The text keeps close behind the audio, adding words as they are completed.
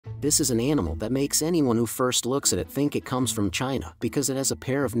This is an animal that makes anyone who first looks at it think it comes from China because it has a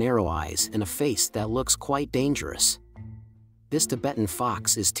pair of narrow eyes and a face that looks quite dangerous. This Tibetan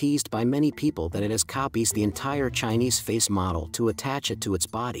fox is teased by many people that it has copies the entire Chinese face model to attach it to its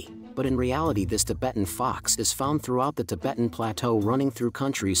body, but in reality this Tibetan fox is found throughout the Tibetan Plateau running through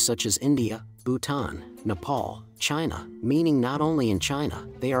countries such as India, Bhutan, Nepal, China, meaning not only in China,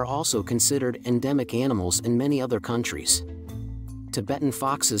 they are also considered endemic animals in many other countries. Tibetan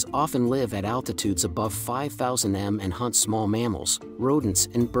foxes often live at altitudes above 5,000 m and hunt small mammals, rodents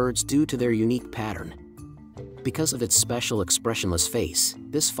and birds due to their unique pattern. Because of its special expressionless face,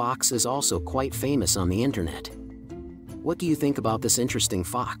 this fox is also quite famous on the internet. What do you think about this interesting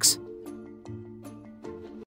fox?